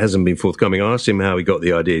it hasn't been forthcoming. I asked him how he got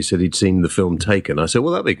the idea. He said he'd seen the film Taken. I said,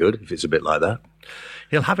 well, that'd be good if it's a bit like that.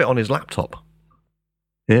 He'll have it on his laptop.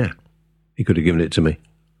 Yeah. He could have given it to me.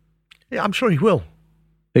 Yeah, I'm sure he will.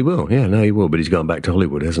 He will. Yeah, no, he will. But he's gone back to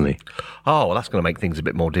Hollywood, hasn't he? Oh, well, that's going to make things a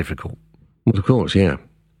bit more difficult. Well, of course, yeah.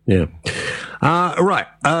 Yeah. Right.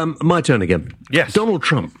 My turn again. Yes. Donald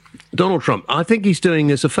Trump. Donald Trump. I think he's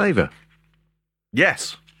doing us a favour.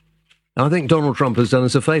 Yes. I think Donald Trump has done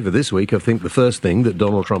us a favour this week. I think the first thing that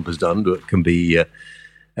Donald Trump has done that can be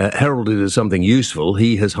heralded as something useful,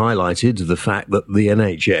 he has highlighted the fact that the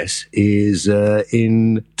NHS is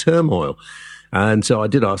in turmoil. And so I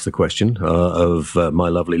did ask the question of my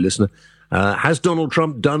lovely listener, has Donald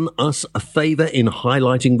Trump done us a favour in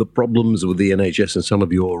highlighting the problems with the NHS? And some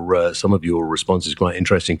of your responses quite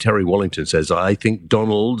interesting. Terry Wallington says, I think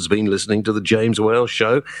Donald's been listening to the James Wales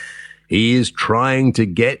show. He is trying to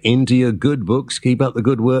get into your good books. Keep up the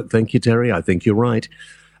good work. Thank you, Terry. I think you're right.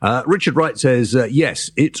 Richard Wright says,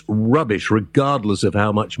 yes, it's rubbish, regardless of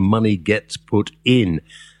how much money gets put in.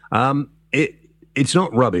 It's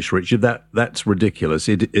not rubbish, Richard. That's ridiculous.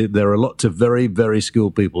 There are lots of very, very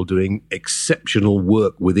skilled people doing exceptional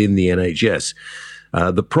work within the NHS.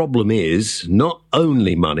 The problem is not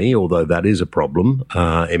only money, although that is a problem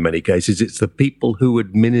in many cases. It's the people who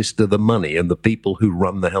administer the money and the people who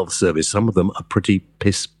run the health service. Some of them are pretty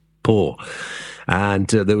piss poor. And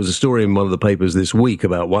there was a story in one of the papers this week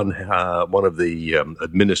about one of the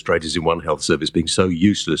administrators in one health service being so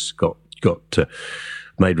useless, got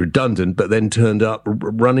made redundant, but then turned up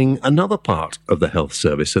running another part of the health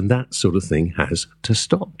service. And that sort of thing has to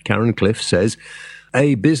stop. Karen Cliff says,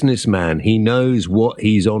 a businessman, he knows what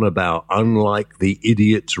he's on about, unlike the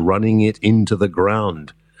idiots running it into the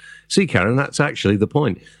ground. See, Karen, that's actually the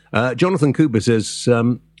point. Jonathan Cooper says,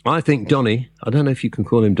 I think Donny, I don't know if you can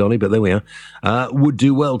call him Donny, but there we are, would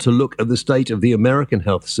do well to look at the state of the American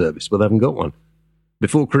health service, but they haven't got one,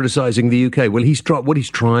 before criticising the UK. Well, what he's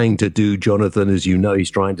trying to do, Jonathan, as you know, he's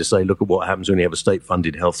trying to say, look at what happens when you have a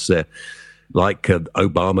state-funded health care, like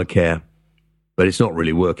Obamacare. But it's not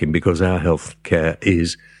really working because our health care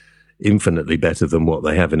is infinitely better than what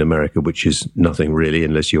they have in America, which is nothing really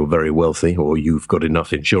unless you're very wealthy or you've got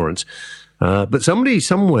enough insurance. But somebody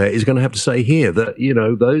somewhere is going to have to say here that, you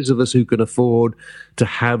know, those of us who can afford to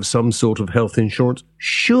have some sort of health insurance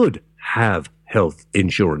should have health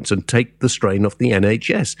insurance and take the strain off the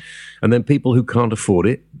NHS. And then people who can't afford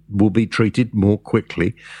it will be treated more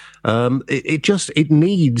quickly. It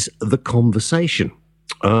needs the conversation.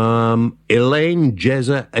 Elaine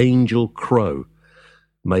Jezza Angel Crow,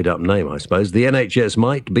 made up name, I suppose. The NHS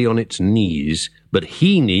might be on its knees, but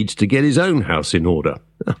he needs to get his own house in order.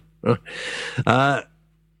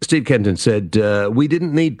 Steve Kenton said, we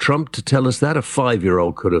didn't need Trump to tell us that. A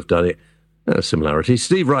 5-year-old could have done it. Similarity.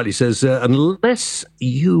 Steve Riley says, unless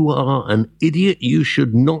you are an idiot, you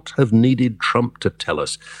should not have needed Trump to tell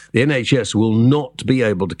us. The NHS will not be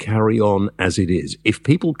able to carry on as it is. If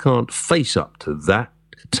people can't face up to that,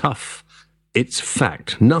 tough. It's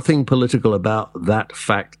fact. Nothing political about that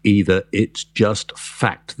fact either. It's just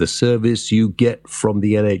fact. The service you get from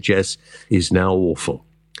the NHS is now awful.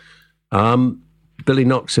 Billy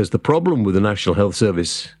Knox says the problem with the National Health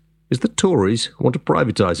Service is the Tories want to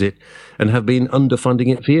privatise it and have been underfunding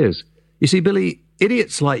it for years. You see, Billy,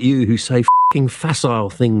 idiots like you who say f***ing facile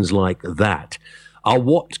things like that are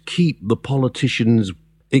what keep the politicians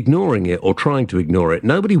ignoring it or trying to ignore it.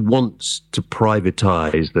 Nobody wants to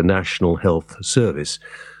privatise the National Health Service,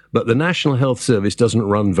 but the National Health Service doesn't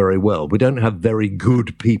run very well. We don't have very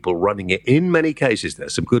good people running it. In many cases,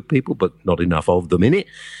 there's some good people, but not enough of them in it,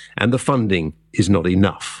 and the funding is not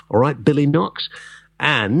enough. All right, Billy Knox?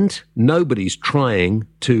 And nobody's trying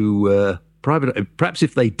to privatise. Perhaps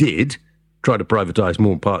if they did try to privatise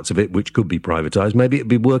more parts of it, which could be privatised, maybe it'd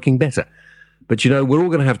be working better. But, we're all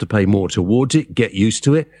going to have to pay more towards it, get used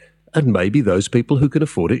to it, and maybe those people who can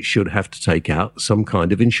afford it should have to take out some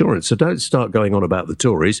kind of insurance. So don't start going on about the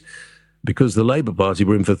Tories, because the Labour Party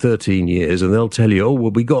were in for 13 years, and they'll tell you,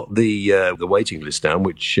 we got the waiting list down,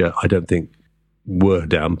 which I don't think were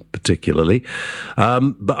down particularly.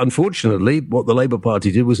 But unfortunately, what the Labour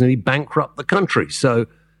Party did was nearly bankrupt the country. So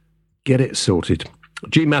get it sorted.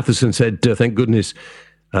 Gene Matheson said, thank goodness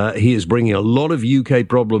he is bringing a lot of UK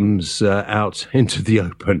problems out into the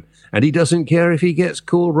open, and he doesn't care if he gets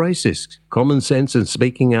called racist. Common sense and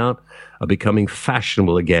speaking out are becoming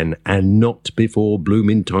fashionable again, and not before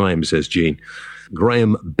blooming time, says Gene.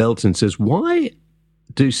 Graham Belton says, why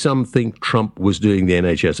do some think Trump was doing the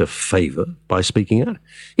NHS a favour by speaking out?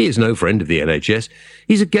 He is no friend of the NHS.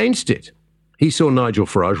 He's against it. He saw Nigel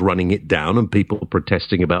Farage running it down and people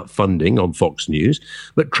protesting about funding on Fox News,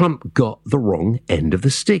 but Trump got the wrong end of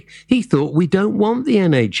the stick. He thought we don't want the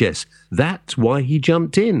NHS. That's why he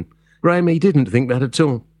jumped in. Graham, he didn't think that at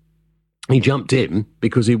all. He jumped in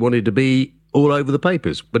because he wanted to be all over the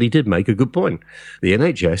papers, but he did make a good point. The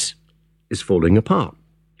NHS is falling apart.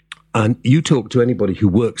 And you talk to anybody who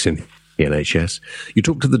works in the NHS, you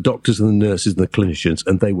talk to the doctors and the nurses and the clinicians,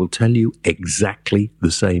 and they will tell you exactly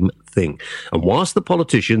the same thing. And whilst the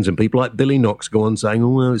politicians and people like Billy Knox go on saying,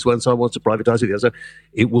 this one side wants to privatise it, the other side,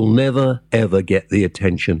 it will never, ever get the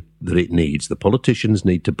attention that it needs. The politicians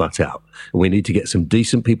need to butt out. And we need to get some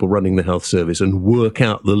decent people running the health service and work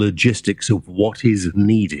out the logistics of what is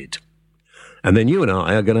needed. And then you and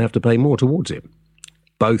I are going to have to pay more towards it,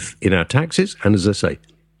 both in our taxes and, as I say,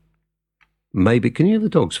 maybe, can you hear the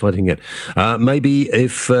dogs fighting again? Maybe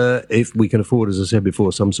if we can afford, as I said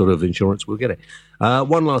before, some sort of insurance, we'll get it.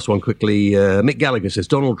 One last one quickly. Mick Gallagher says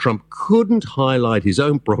Donald Trump couldn't highlight his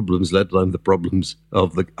own problems, let alone the problems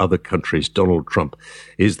of the other countries. Donald Trump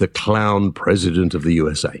is the clown president of the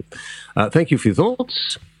USA. Thank you for your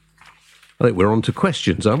thoughts. I think we're on to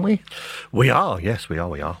questions, aren't we? We are, yes, we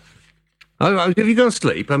are. Oh, have you gone to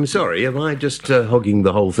sleep? I'm sorry. Am I just hogging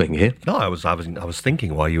the whole thing here? No, I was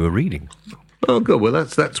thinking while you were reading. Oh, good. Well,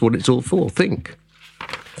 that's what it's all for. Thinking.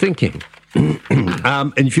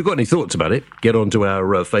 And if you've got any thoughts about it, get onto our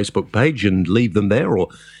Facebook page and leave them there, or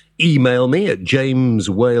email me at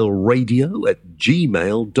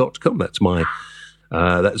jameswhaleradio@gmail.com. That's my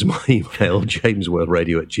email,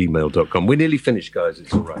 jameswhaleradio@gmail.com. We're nearly finished, guys.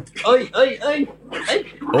 It's all right. Hey.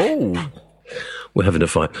 Oh. We're having a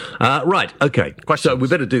fight. Right, okay. Questions. So we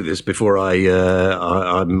better do this before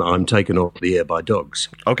I'm taken off the air by dogs.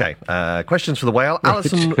 Okay. Questions for the whale.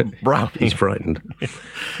 Alison Browning. He's frightened.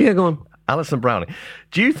 Yeah, go on. Alison Browning.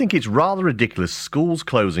 Do you think it's rather ridiculous schools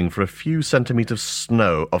closing for a few centimetres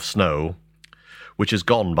of snow, which is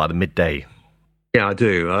gone by the midday? Yeah, I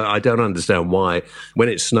do. I don't understand why, when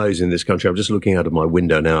it snows in this country, I'm just looking out of my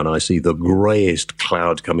window now and I see the greyest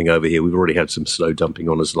cloud coming over here. We've already had some snow dumping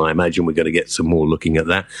on us, and I imagine we're going to get some more looking at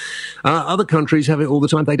that. Other countries have it all the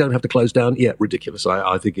time. They don't have to close down. Yeah, ridiculous.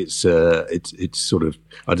 I think it's sort of,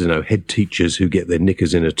 I don't know, head teachers who get their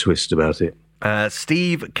knickers in a twist about it.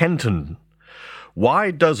 Steve Kenton.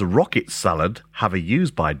 Why does rocket salad have a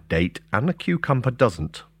use-by date and a cucumber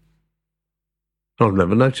doesn't? I've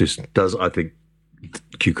never noticed. I think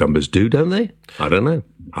cucumbers do, don't they? I don't know.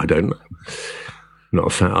 Not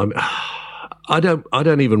a fan. I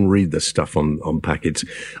don't even read the stuff on packets.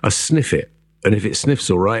 I sniff it, and if it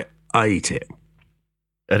sniffs all right, I eat it.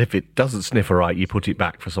 And if it doesn't sniff all right, you put it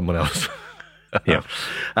back for someone else. Yeah.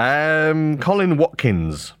 Colin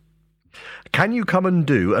Watkins. Can you come and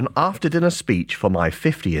do an after-dinner speech for my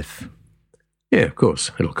 50th? Yeah, of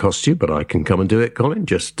course. It'll cost you, but I can come and do it, Colin.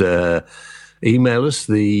 Just email us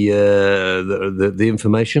the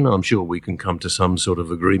information. I'm sure we can come to some sort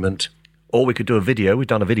of agreement. Or we could do a video. We've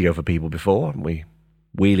done a video for people before, haven't we?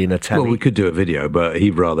 Wheeling a telly. Well, we could do a video, but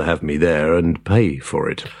he'd rather have me there and pay for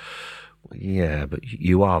it. Yeah, but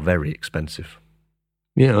you are very expensive.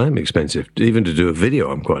 Yeah, I'm expensive. Even to do a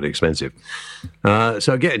video, I'm quite expensive.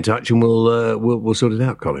 So get in touch and we'll sort it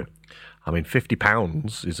out, Colin. I mean,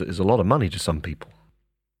 £50 is a lot of money to some people.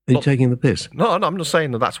 Are you taking the piss? No, I'm not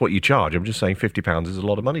saying that's what you charge. I'm just saying £50 is a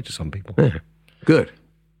lot of money to some people. Yeah, good.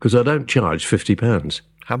 Because I don't charge £50.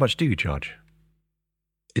 How much do you charge?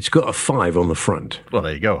 It's got a 5 on the front. Well,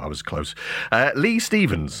 there you go. I was close. Lee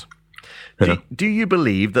Stevens, Yeah. do you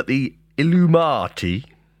believe that the Illuminati...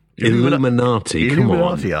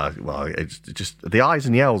 Illuminati, are, well, it's just the I's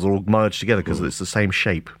and the L's are all merged together because it's the same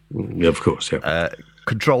shape. come on. Of course, yeah.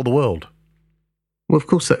 Control the world. Well, of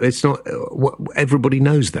course, it's not... everybody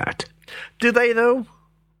knows that. Do they, though?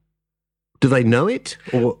 Do they know it?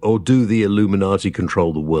 Or do the Illuminati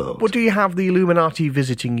control the world? Well, do you have the Illuminati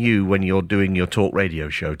visiting you when you're doing your talk radio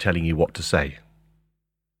show, telling you what to say?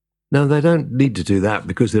 No, they don't need to do that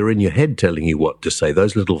because they're in your head telling you what to say.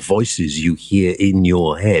 Those little voices you hear in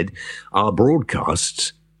your head are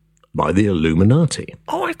broadcasts by the Illuminati.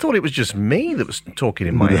 Oh, I thought it was just me that was talking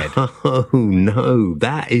in my head. No,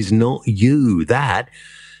 that is not you. That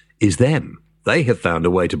is them. They have found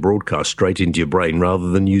a way to broadcast straight into your brain rather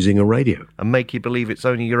than using a radio. And make you believe it's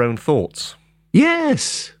only your own thoughts.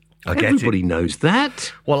 Yes. I get Everybody knows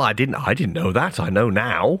that. Well, I didn't know that. I know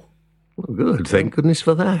now. Well, good. Thank goodness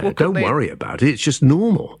for that. Well, Don't couldn't they- worry about it. It's just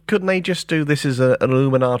normal. Couldn't they just do this as an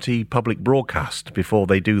Illuminati public broadcast before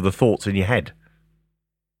they do the thoughts in your head?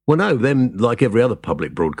 Well, no, then, like every other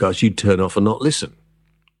public broadcast, you'd turn off and not listen.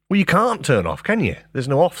 Well, you can't turn off, can you? There's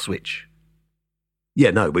no off switch.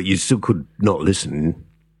 Yeah, no, but you still could not listen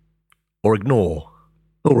Or ignore.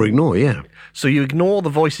 or ignore, yeah. So you ignore the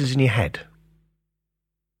voices in your head.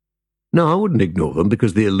 No, I wouldn't ignore them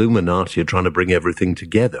because the Illuminati are trying to bring everything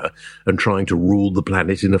together and trying to rule the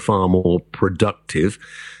planet in a far more productive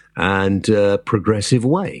and progressive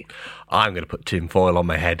way. I'm going to put tin foil on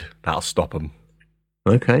my head. That'll stop them.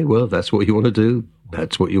 Okay, well, if that's what you want to do.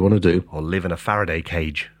 That's what you want to do. Or live in a Faraday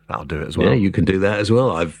cage. That'll do it as well. Yeah, you can do that as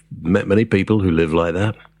well. I've met many people who live like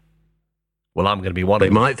that. Well, I'm going to be one They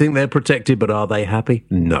of them. might think they're protected, but are they happy?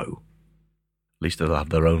 No. At least they'll have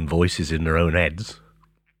their own voices in their own heads.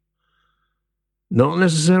 Not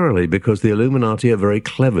necessarily, because the Illuminati are very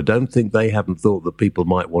clever. Don't think they haven't thought that people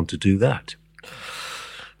might want to do that.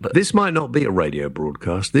 But this might not be a radio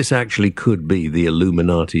broadcast. This actually could be the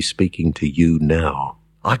Illuminati speaking to you now.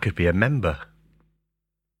 I could be a member.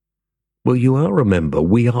 Well, you are a member.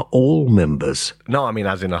 We are all members. No, I mean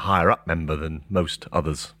as in a higher up member than most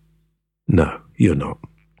others. No, you're not.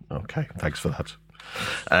 Okay, thanks for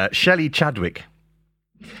that. Shelley Chadwick.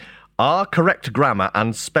 Are correct grammar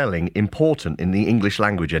and spelling important in the English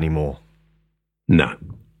language anymore? No.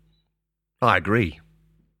 I agree.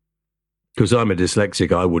 Because I'm a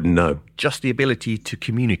dyslexic, I wouldn't know. Just the ability to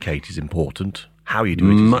communicate is important. How you do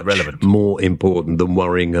it is Much irrelevant. more important than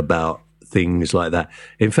worrying about things like that.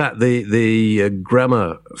 In fact, the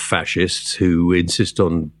grammar fascists who insist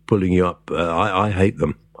on pulling you up, I hate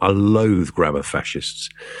them. I loathe grammar fascists.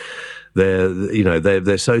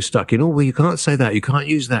 They're so stuck in, oh, well, you can't say that, you can't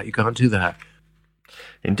use that, you can't do that.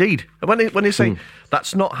 Indeed. And when they say,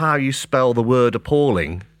 that's not how you spell the word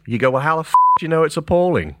appalling, you go, well, how the do you know it's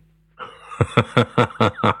appalling?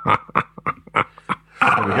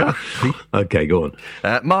 There we go. See? Okay, go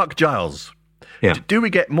on. Mark Giles. Yeah. Do we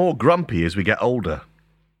get more grumpy as we get older?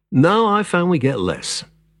 No, I found we get less.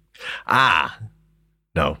 Ah.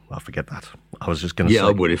 No, I'll forget that. I was just going to say. Yeah,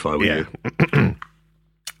 I would if I were you.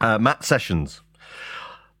 Matt Sessions.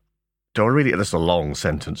 Do I read it? That's a long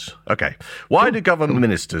sentence. Okay. Why do government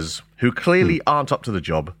ministers, who clearly aren't up to the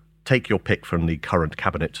job, take your pick from the current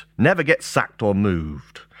cabinet, never get sacked or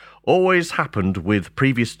moved? Always happened with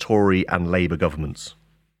previous Tory and Labour governments.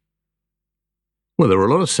 Well, there were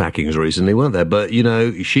a lot of sackings recently, weren't there? But,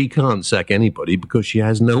 she can't sack anybody because she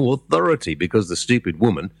has no authority, because the stupid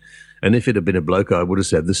woman, and if it had been a bloke, I would have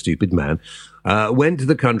said the stupid man, went to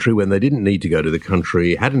the country when they didn't need to go to the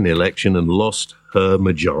country, had an election and lost her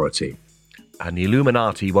majority. And the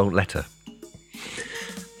Illuminati won't let her.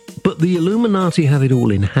 But the Illuminati have it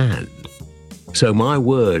all in hand. So my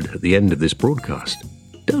word at the end of this broadcast,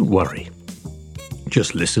 don't worry.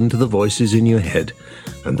 Just listen to the voices in your head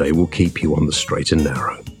and they will keep you on the straight and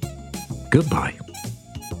narrow. Goodbye.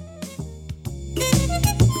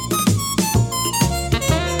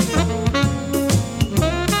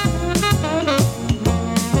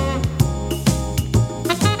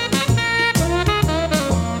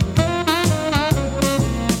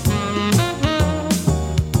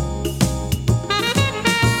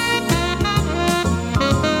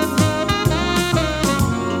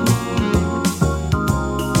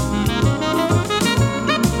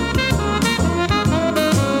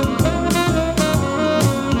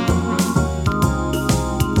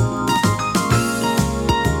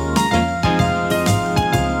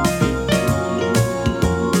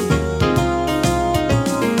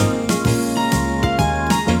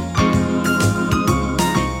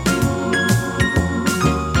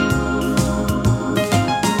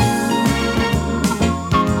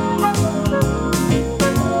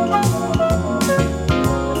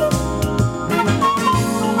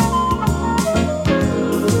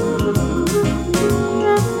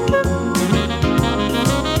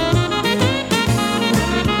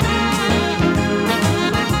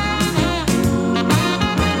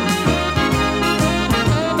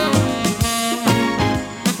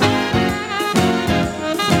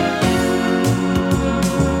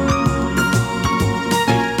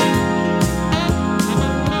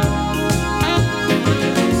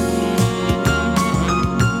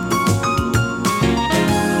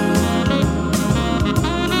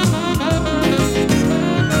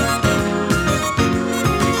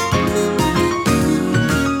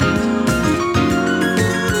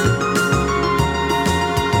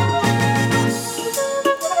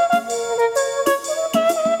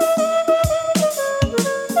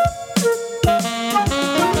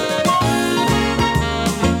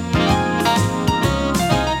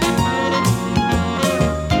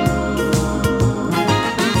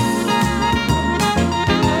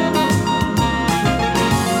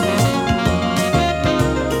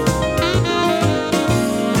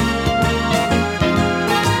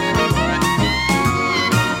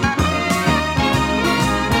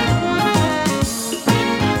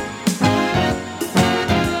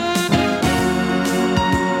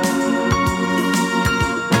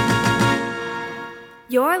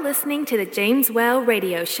 to the James Whale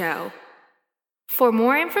Radio Show. For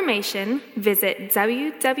more information, visit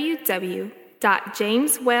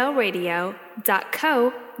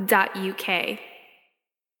www.jameswhaleradio.co.uk.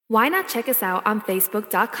 Why not check us out on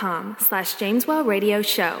Facebook.com/James Whale Radio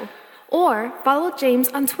Show, or follow James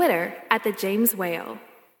on Twitter @the James Whale.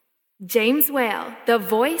 James Whale, the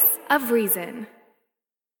voice of reason.